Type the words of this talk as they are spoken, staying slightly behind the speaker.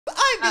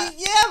I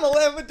beat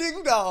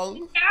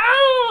YAMMA-LAMMA-DINGDONG!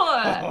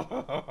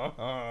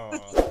 No!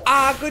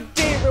 Good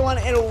day everyone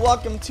and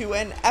welcome to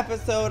an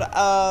episode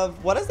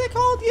of, what is it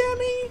called,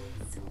 Yammy?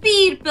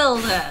 Speed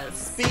Builders!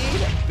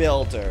 Speed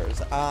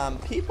Builders.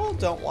 People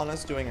don't want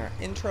us doing our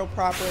intro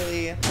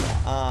properly,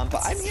 but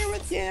I'm here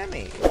with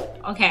Yammy.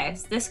 Okay,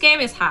 so this game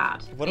is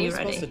hard. What are we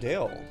supposed to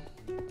do?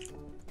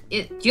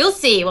 You'll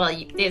see. Well,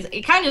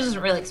 it kind of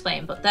doesn't really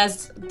explain, but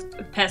there's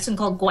a person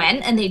called Gwen,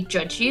 and they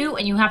judge you,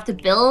 and you have to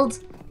build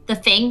the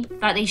thing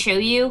that they show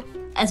you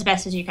as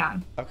best as you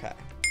can. Okay.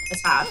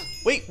 It's hard.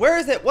 Wait, where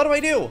is it? What do I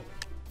do?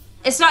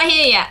 It's not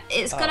here yet.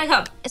 It's gonna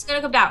come. It's gonna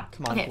come down.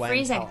 Come on, okay, Gwen,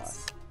 3 tell seconds.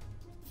 us.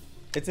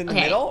 It's in the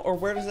middle, or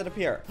where does it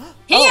appear?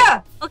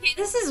 Here! Oh. Okay,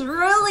 this is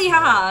really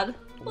hard.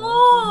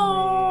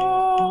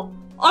 Oh!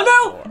 Oh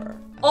no!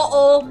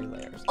 Uh-oh. 3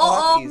 layers.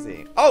 Oh, that's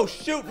easy. Oh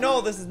shoot,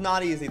 no, this is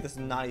not easy. This is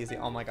not easy.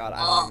 Oh my god,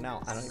 I don't even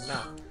know. I don't even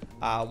know.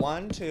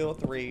 1, 2,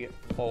 3,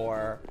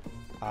 4.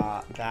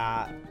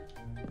 That.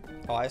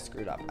 Oh, I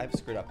screwed up. I've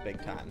screwed up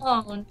big time.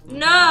 Oh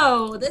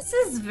no, this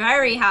is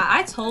very hard.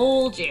 I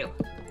told you.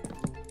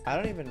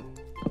 I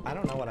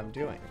don't know what I'm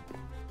doing.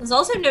 There's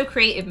also no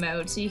creative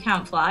mode, so you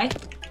can't fly.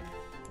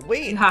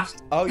 Wait. You have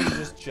to. Oh, you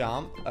just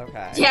jump?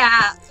 Okay.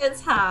 Yeah,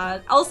 it's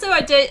hard. Also,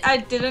 I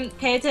didn't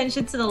pay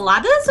attention to the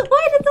ladders.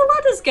 Where did the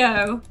ladders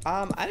go?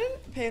 I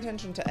didn't pay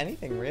attention to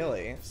anything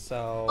really,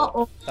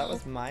 so that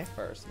was my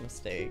first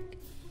mistake.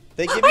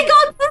 They give Oh my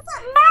god, there's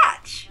that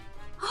match!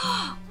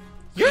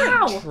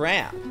 You're a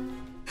tramp.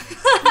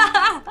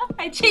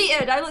 I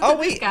cheated. I looked at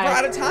this guy. We're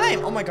out of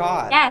time. Oh my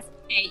god. Yes,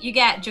 okay, you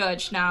get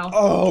judged now.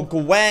 Oh,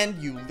 Gwen,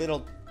 you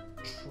little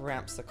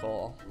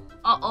trampsicle.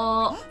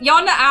 Uh-oh.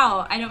 You're not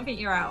out. I don't think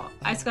you're out.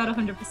 I scored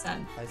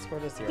 100%. I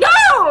scored a 0.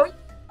 No!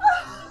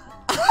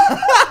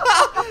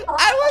 I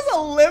was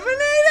eliminated?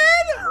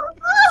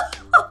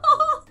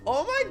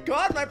 Oh my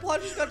god, my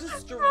plot just got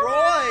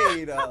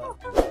destroyed.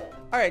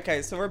 Alright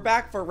guys, so we're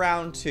back for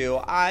round 2.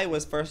 I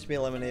was first to be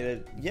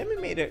eliminated. Yammy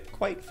made it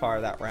quite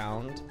far that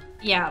round.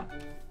 Yeah.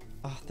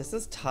 Oh, this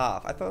is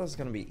tough. I thought it was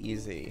gonna be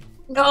easy.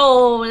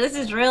 No, this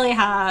is really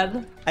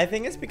hard. I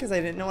think it's because I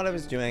didn't know what I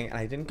was doing and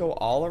I didn't go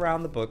all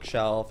around the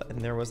bookshelf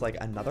and there was like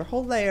another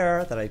whole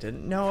layer that I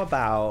didn't know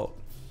about.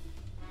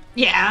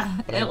 Yeah,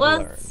 it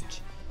was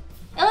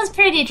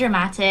pretty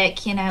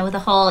dramatic, you know, with the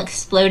whole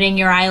exploding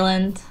your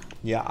island.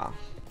 Yeah.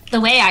 The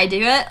way I do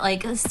it,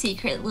 like a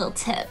secret little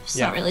tip, it's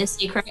not really a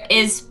secret,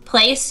 is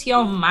place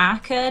your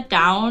marker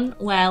down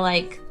where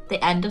like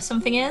the end of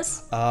something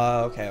is.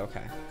 Okay,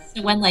 okay.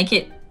 So when like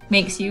it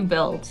makes you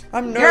build.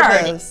 I'm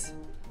nervous.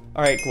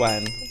 All right,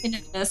 Gwen. You're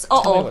nervous.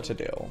 Tell me what to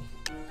do. All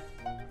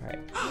right.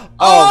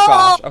 Oh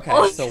gosh.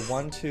 Okay. So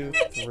 1, 2,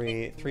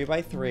 3, 3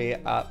 by 3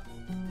 up,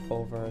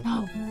 over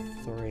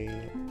 3,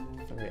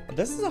 3.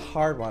 This is a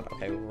hard one.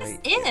 Okay, right.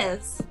 It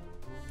is.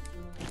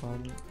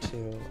 1,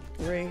 2,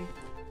 3.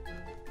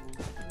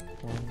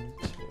 1,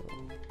 2.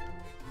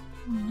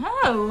 No.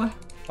 Oh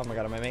my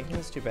god, am I making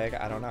this too big?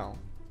 I don't know.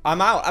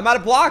 I'm out. I'm out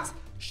of blocks.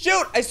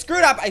 Shoot! I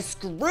screwed up. I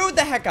screwed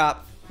the heck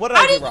up. What did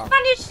I do wrong? How did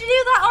you manage to do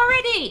that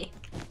already?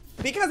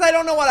 Because I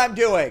don't know what I'm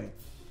doing.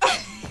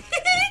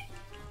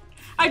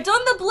 I've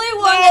done the blue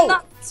one, and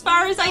that's as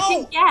far as I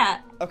can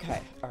get. Okay,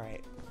 all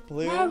right.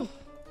 Blue. No.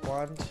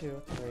 1,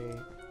 2, 3.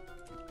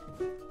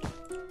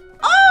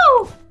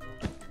 Oh!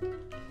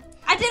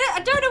 I didn't. I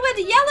don't know where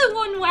the yellow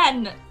one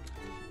went.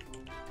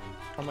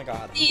 Oh my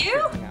god. Do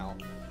you?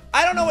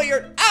 I don't know what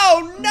you're.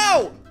 Oh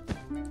no!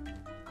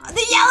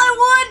 The yellow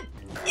one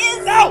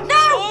is no.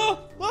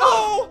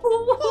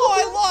 Oh,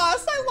 I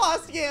lost. I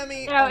lost,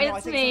 Yammy. No, it's I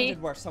think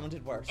me. Someone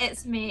did worse.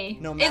 It's me.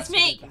 No, it's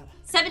me.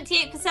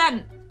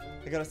 78%.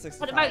 I got a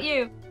 65. What about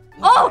you? Okay.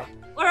 Oh,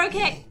 we're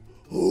okay.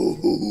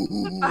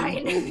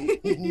 Fine.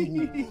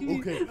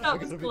 Okay. That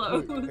was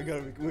close. I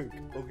gotta be quick.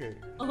 Okay.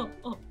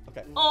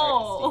 Okay.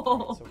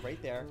 Oh. Right, so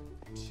right there,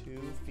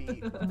 2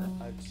 feet, 2 up.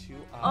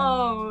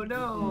 Oh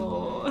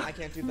no. I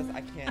can't do this.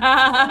 I can't.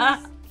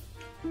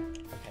 Do this.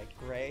 Okay,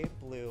 gray,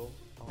 blue.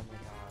 Oh my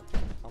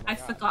god. Oh my I've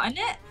god. forgotten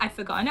it. I've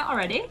forgotten it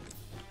already.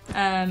 2,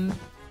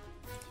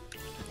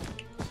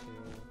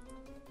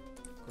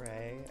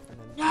 gray, and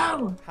then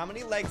No. How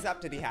many legs up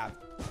did he have?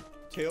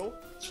 2?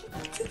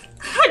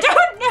 I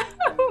don't know.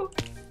 Oh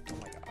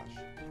my gosh.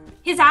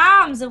 His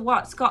arms are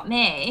what's got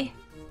me.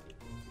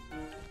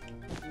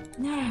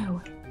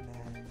 No.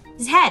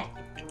 His head.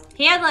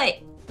 He had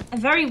like a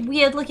very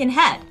weird looking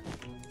head.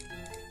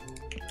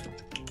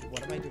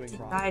 What am I doing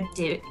wrong?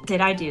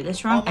 Did I do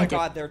this wrong? Oh my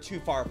god, they're too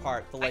far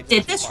apart. The legs I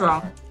did this wrong.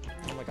 Apart.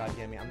 Oh my god,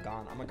 Yammy, I'm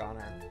gone. I'm a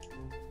goner.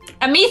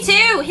 And me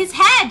too. His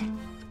head.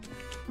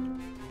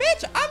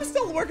 Bitch, I'm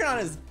still working on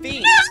his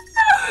feet.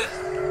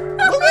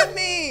 Look at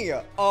me.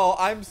 Oh,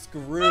 I'm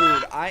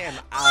screwed. I am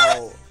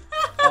out.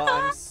 Oh,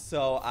 I'm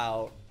so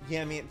out.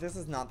 Yammy, this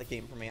is not the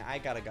game for me. I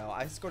gotta go.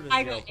 I scored a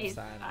 0%.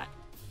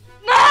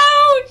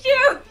 No,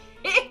 Joey.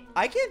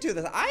 I can't do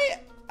this.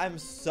 I'm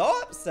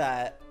so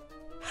upset.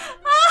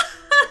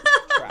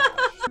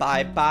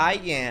 Bye-bye,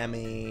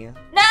 Yammy.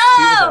 No!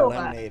 She was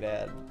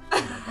eliminated.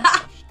 Oh my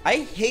gosh. I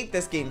hate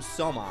this game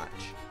so much.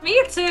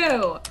 Me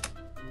too.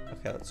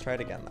 Okay, let's try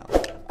it again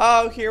though.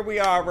 Oh, here we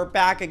are. We're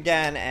back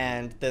again,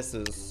 and this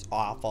is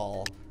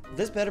awful.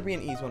 This better be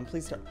an easy one.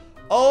 Please start.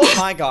 Oh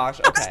my gosh.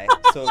 Okay,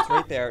 so it's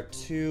right there.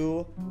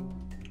 2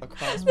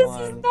 across this 1.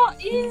 This is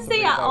not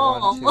easy at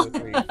all. 1, 2,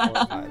 3, 4,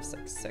 5,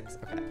 6, 6.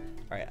 Okay.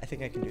 All right, I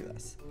think I can do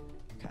this.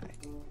 Okay.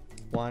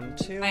 1,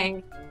 2.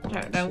 I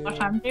don't know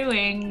what I'm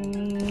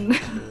doing. 1,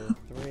 2,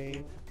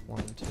 3.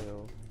 1,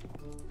 2,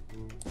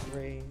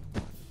 3.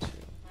 1, 2,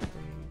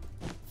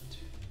 3.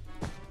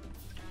 2.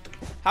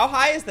 How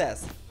high is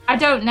this? I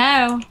don't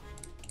know.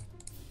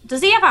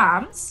 Does he have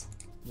arms?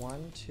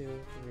 1, 2,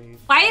 3.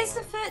 Why is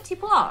there 30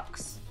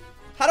 blocks?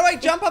 How do I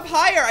jump up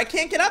higher? I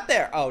can't get up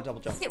there. Oh,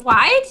 double jump. Is it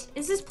wide?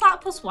 Is this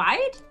platypus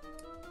wide?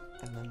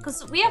 And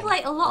Because we have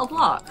like a lot of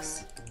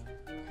blocks.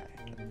 Okay,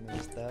 and then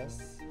there's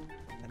this,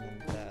 and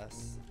then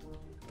this.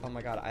 Oh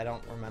my god, I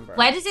don't remember.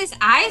 Where does his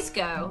eyes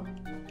go?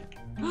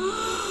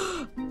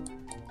 Oh!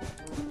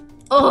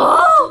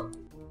 Oh,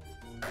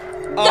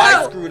 No!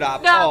 I screwed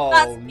up. No, oh,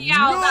 that's me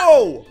out.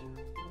 no!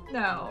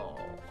 No.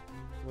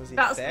 Was he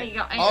That's thick? me.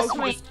 Oh, he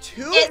was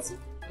 2? It's...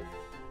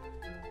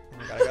 Oh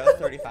my god, I got a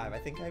 35. I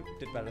think I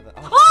did better than.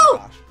 Oh, Oh!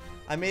 my gosh.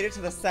 I made it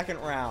to the second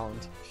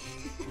round.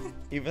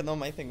 Even though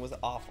my thing was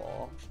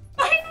awful.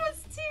 Mine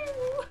was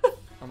 2.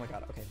 Oh my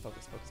god, okay,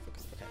 focus, focus,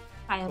 focus. Okay.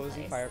 Fireplace.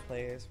 Cozy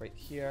fireplace right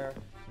here.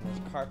 And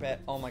there's carpet.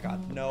 Oh my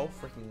god, no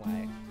freaking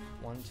way.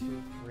 1,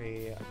 2,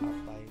 3.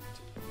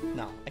 Uplight.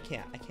 No, I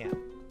can't. I can't.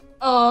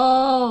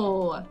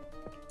 Oh.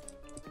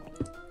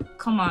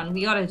 Come on,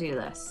 we gotta do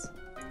this.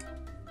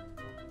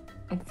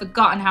 I've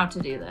forgotten how to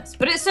do this,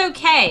 but it's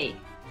okay.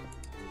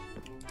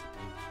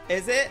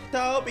 Is it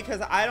though?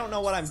 Because I don't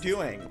know what I'm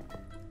doing.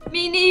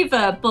 Me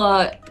neither,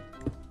 but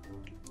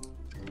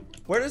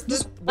Where does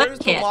the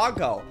work it. log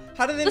go?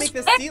 How do they Just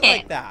make the work seat it.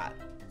 like that?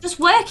 just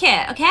work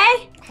it,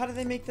 okay? How do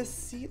they make the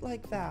seat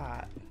like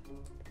that?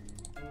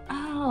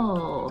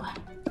 Oh. Oh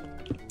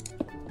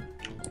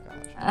my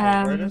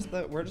gosh.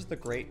 Okay, where does the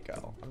grate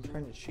go? I'm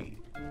trying to cheat.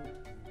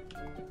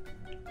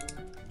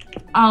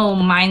 Oh,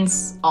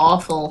 mine's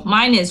awful.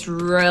 Mine is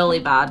really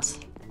bad.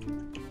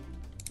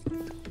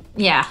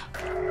 Yeah.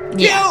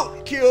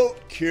 Yeah. Cute,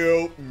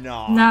 cute,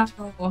 not.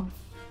 No.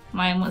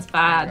 Mine was Oh my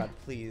bad. god,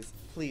 please,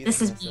 please.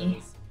 This is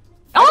me.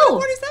 I got Oh!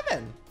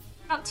 47.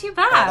 Not too Oh,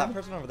 that bad.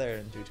 person over there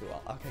didn't do too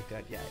well. Okay,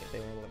 good. Yeah, they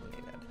were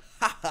eliminated.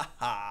 Ha ha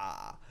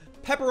ha.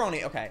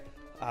 Pepperoni. Okay.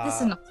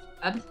 This is not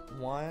bad.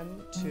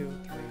 1, 2, 3,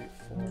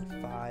 4,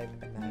 5,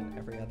 and then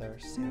every other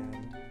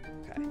sand.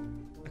 Okay.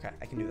 Okay,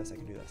 I can do this. I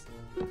can do this.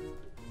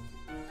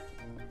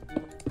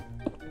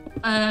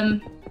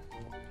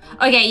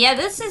 Okay, yeah,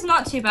 this is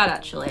not too bad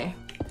actually.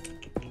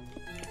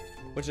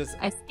 Which is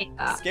I think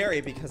that.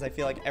 scary because I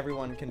feel like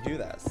everyone can do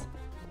this.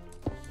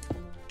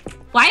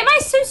 Why am I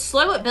so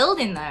slow at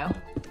building though?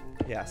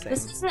 Yeah, same.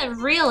 This is a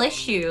real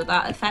issue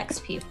that affects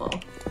people.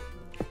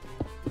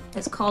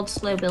 It's called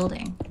slow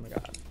building. Oh my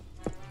god.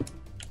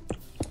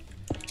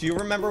 Do you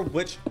remember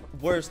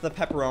where's the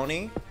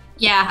pepperoni?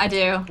 Yeah, I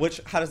do.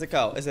 How does it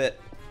go? Is it,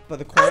 but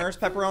the corner's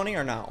pepperoni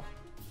or no?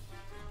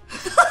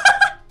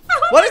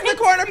 What is the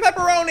corner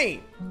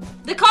pepperoni?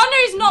 The corner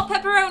is not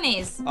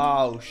pepperonis.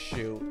 Oh,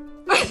 shoot.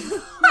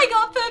 I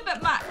got a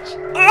perfect match.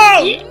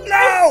 Oh,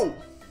 no!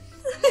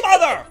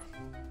 Mother!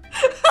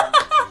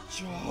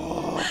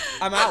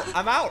 I'm out.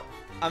 I'm out.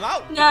 I'm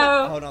out.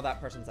 No. Oh, no, that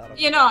person's out.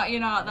 Okay. You're not.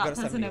 That got a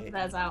person 78. over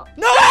there's out.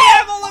 No,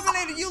 I am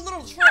eliminated, you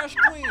little trash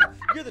queen.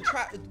 You're the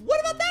trash. What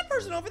about that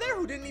person over there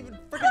who didn't even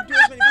freaking do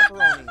as many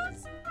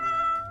pepperonis?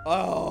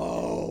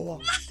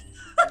 Oh.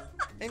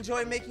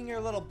 Enjoy making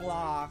your little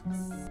blocks.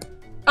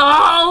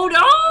 Oh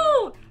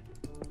no!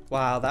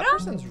 Wow, that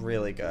person's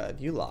really good.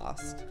 You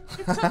lost.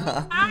 It took me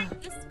time.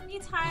 This took me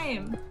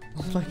time.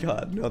 Oh my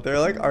god, no, they're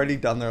like already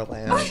done their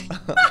land.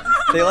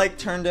 They like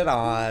turned it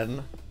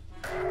on.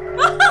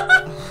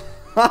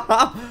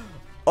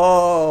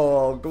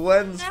 Oh,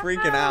 Gwen's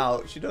freaking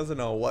out. She doesn't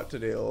know what to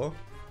do.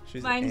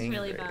 She's Mine's angry.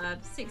 really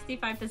bad.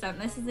 65%.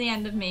 This is the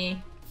end of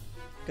me.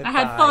 Goodbye, I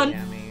had fun.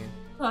 Yammy.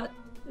 But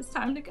it's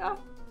time to go.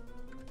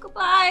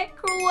 Goodbye,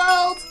 cruel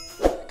world.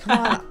 Come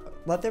on,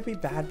 let there be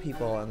bad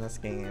people in this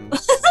game.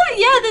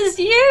 Yeah, there's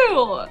you.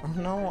 Oh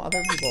no,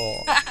 other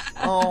people.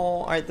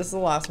 Oh, alright, this is the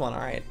last one.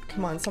 Alright,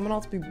 come on, someone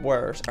else be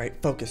worse.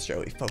 Alright, focus,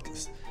 Joey,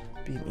 focus.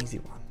 Be an easy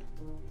one.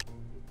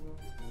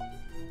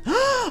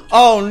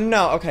 Oh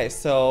no, okay,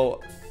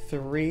 so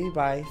 3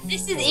 by 3.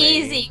 This is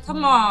easy.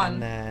 Come on.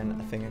 And then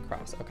a thing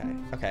across. Okay,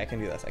 okay, I can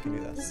do this, I can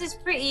do this. This is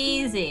pretty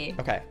easy.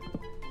 Okay.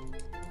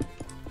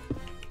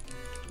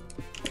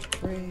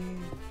 3,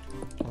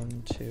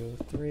 1, 2,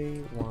 3,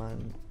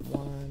 1,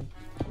 1,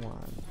 1,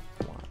 1.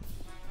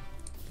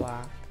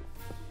 Black,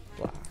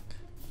 black.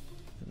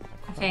 And then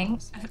I think.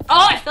 across.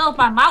 Oh, I fell off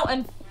my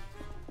mountain.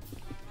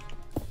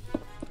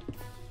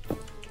 I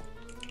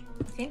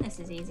think this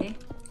is easy.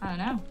 I don't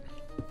know.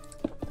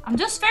 I'm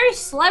just very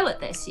slow at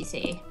this, you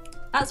see.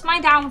 That's my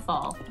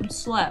downfall. I'm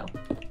slow.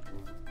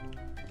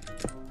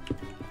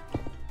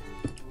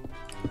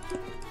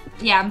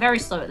 Yeah, I'm very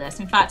slow at this.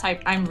 In fact,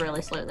 I'm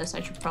really slow at this.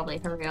 I should probably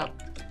hurry up.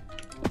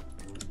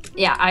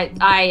 Yeah,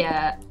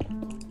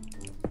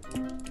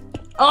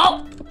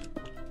 Oh!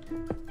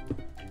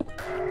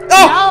 Oh!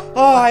 No.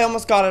 Oh, I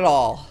almost got it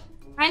all.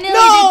 I nearly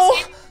No!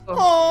 did too.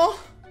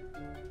 Oh!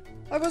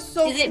 I was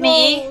so close. Is it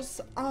me?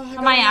 Oh,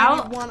 Am I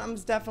out? I'm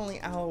definitely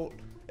out.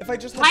 If I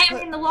just had Why to am I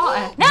put... in the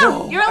water? No!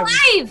 Whoa, You're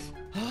alive!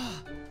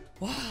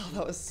 Wow,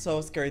 that was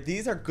so scary.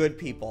 These are good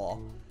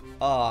people.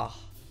 Oh,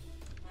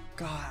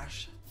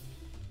 gosh.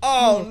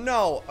 Oh,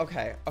 no.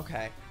 Okay,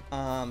 okay.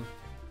 Oh,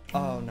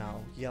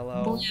 no.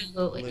 Yellow.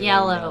 Blue,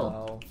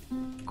 yellow.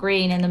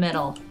 Green in the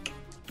middle.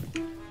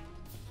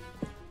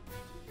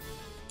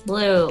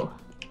 Blue.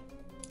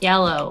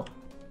 Yellow.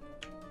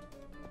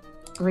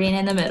 Green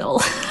in the middle.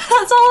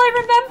 That's all I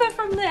remember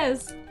from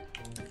this.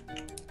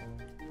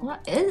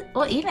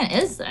 What even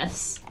is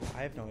this?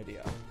 I have no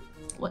idea.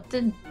 What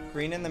did...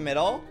 Green in the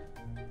middle?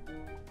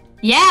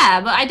 Yeah,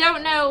 but I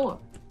don't know...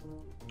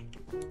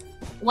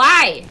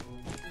 Why?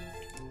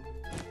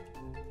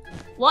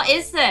 What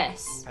is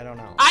this? I don't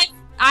know.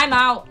 I'm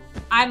out.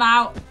 I'm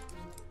out.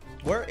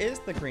 Where is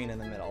the green in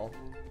the middle?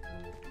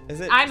 Is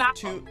it I'm out.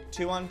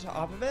 two on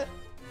top of it?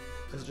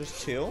 Is it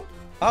just two?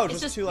 Oh, It's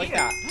just just two like two.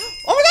 that.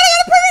 Oh my god, I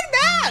got a perfect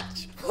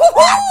match!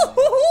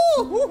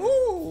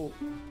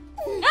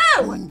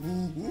 No!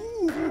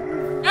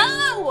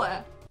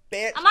 No!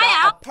 Bitch Am I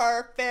got out? a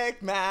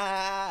perfect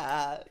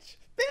match.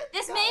 Bitch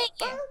This got me.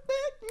 a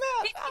perfect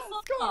match. I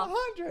was 54. going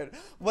 100.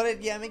 What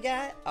did Yammy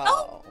get?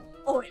 Oh.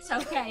 Oh, it's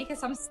okay,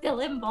 because I'm still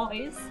in,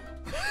 boys.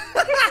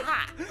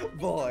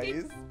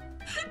 Boys.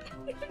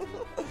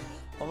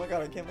 Oh my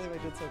god, I can't believe I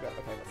did so good.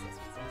 Okay, what's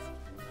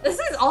this? This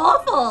is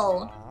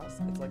awful.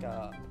 It's like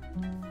a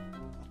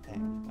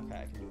thing. Okay,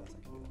 I can do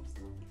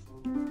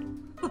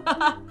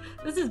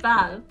this. This is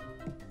bad.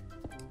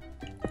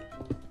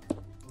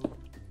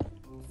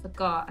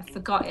 I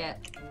forgot it.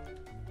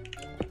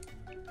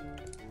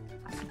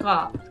 I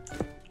forgot.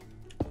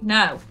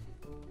 No.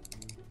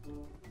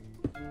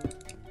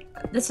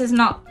 This is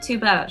not too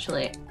bad,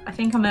 actually. I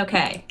think I'm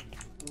okay.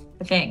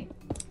 I think.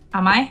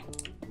 Am I?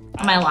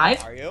 Am I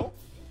alive? Are you?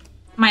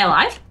 Am I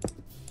alive?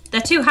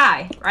 They're too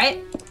high,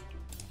 right?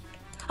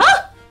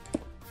 Oh!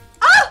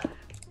 Oh!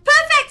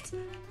 Perfect!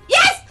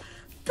 Yes!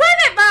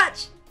 Perfect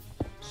match!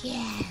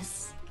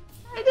 Yes!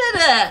 I did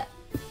it!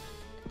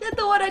 I did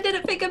the one I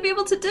didn't think I'd be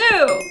able to do!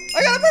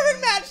 I got a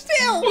perfect match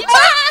too!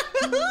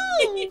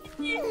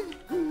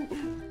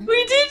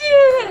 We did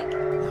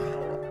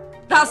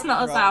it! That's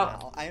not us Pro out.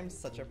 now. I am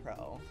such a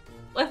pro.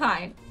 We're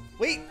fine.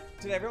 Wait,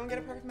 did everyone get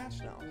a perfect match?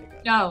 No. Okay,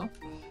 good. No.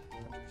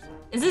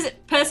 Is this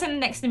person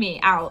next to me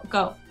out?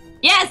 Go.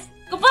 Yes!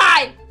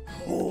 Goodbye!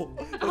 Oh,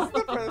 this is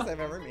the first I've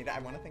ever made it. I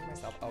want to thank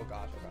myself. Oh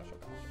gosh, oh gosh, oh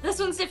gosh. This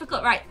one's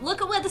difficult. Right,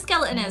 look at where the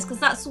skeleton is, because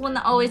that's the one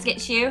that always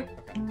gets you.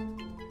 Okay.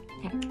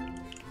 Okay.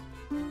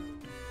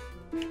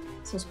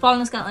 So spawn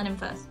the skeleton in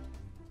first.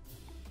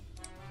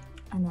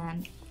 And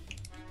then...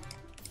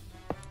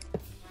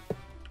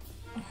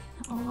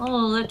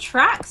 Oh, the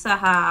tracks are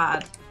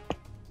hard.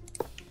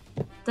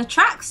 The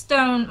tracks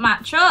don't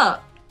match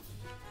up.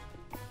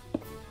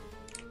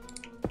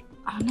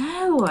 Oh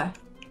no.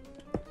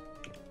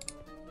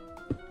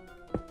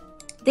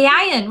 The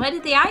iron, where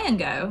did the iron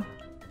go?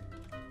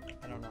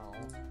 I don't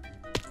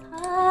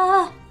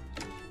know.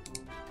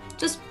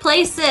 Just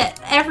place it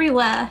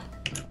everywhere.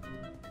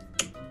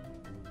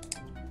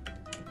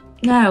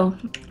 No,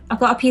 I've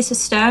got a piece of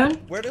stone.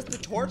 Where does the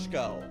torch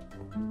go?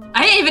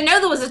 I didn't even know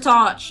there was a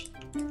torch.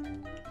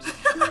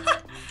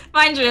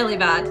 Mine's really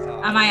bad.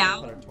 Oh, Am I need to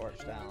out? Put a torch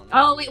down.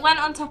 Oh, it went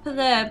on top of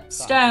the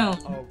stone.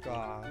 Oh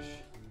gosh.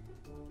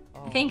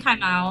 Oh, I think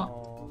I'm out.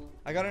 no.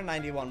 I got a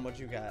 91. What'd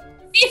you get?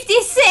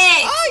 56!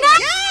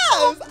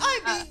 Oh yes! I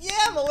beat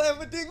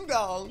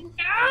Yamma-LAMMA-DINGDOng.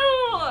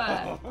 No!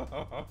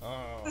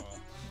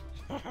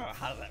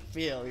 How does that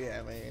feel,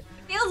 Yammy? It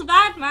feels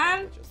bad,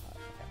 man. Which is hot.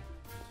 Okay.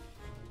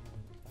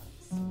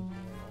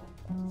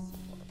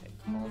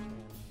 That's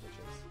cauldron, which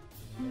is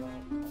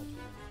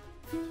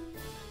cauldron.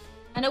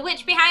 And a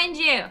witch behind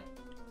you.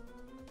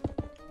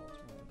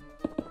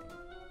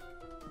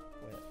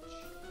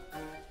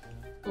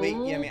 Wait,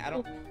 Ooh. Yammy, I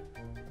don't.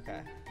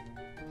 Okay.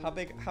 How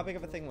big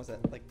of a thing was it?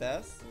 Like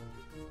this?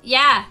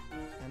 Yeah,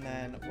 And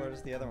then where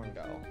does the other one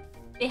go?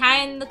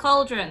 behind the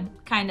cauldron,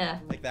 kinda.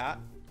 Like that?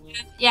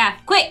 Yeah,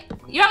 quick!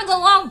 You haven't got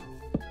long!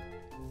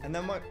 And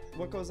then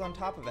what goes on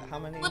top of it? How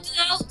many? Put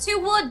 2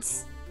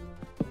 woods!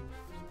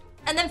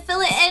 And then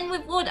fill it in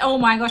with wood. Oh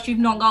my gosh, you've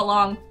not got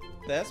long.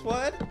 This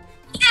wood?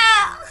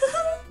 Yeah!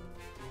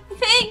 I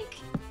think.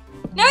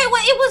 No,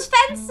 it was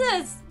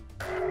fences!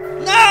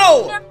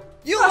 No!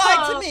 You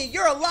lied to me!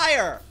 You're a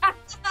liar!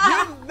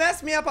 You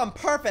messed me up on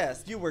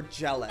purpose! You were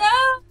jealous. No!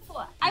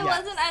 I Yes.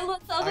 wasn't. I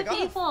looked at I other got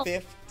people. a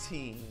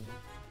 15.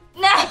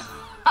 No!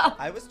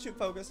 I was too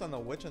focused on the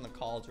witch and the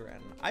cauldron.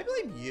 I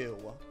blame you.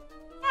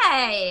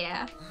 Hey!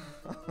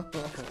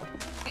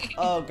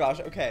 Oh gosh,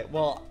 okay.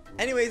 Well,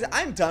 anyways,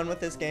 I'm done with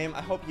this game.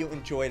 I hope you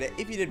enjoyed it.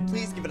 If you did,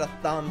 please give it a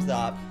thumbs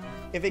up.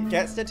 If it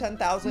gets to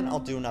 10,000, I'll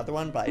do another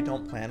one, but I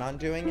don't plan on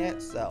doing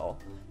it, so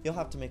you'll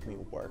have to make me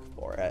work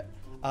for it.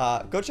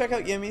 Go check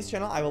out Yammy's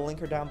channel. I will link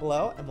her down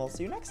below, and we'll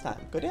see you next time.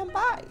 Good day and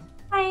bye.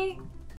 Bye.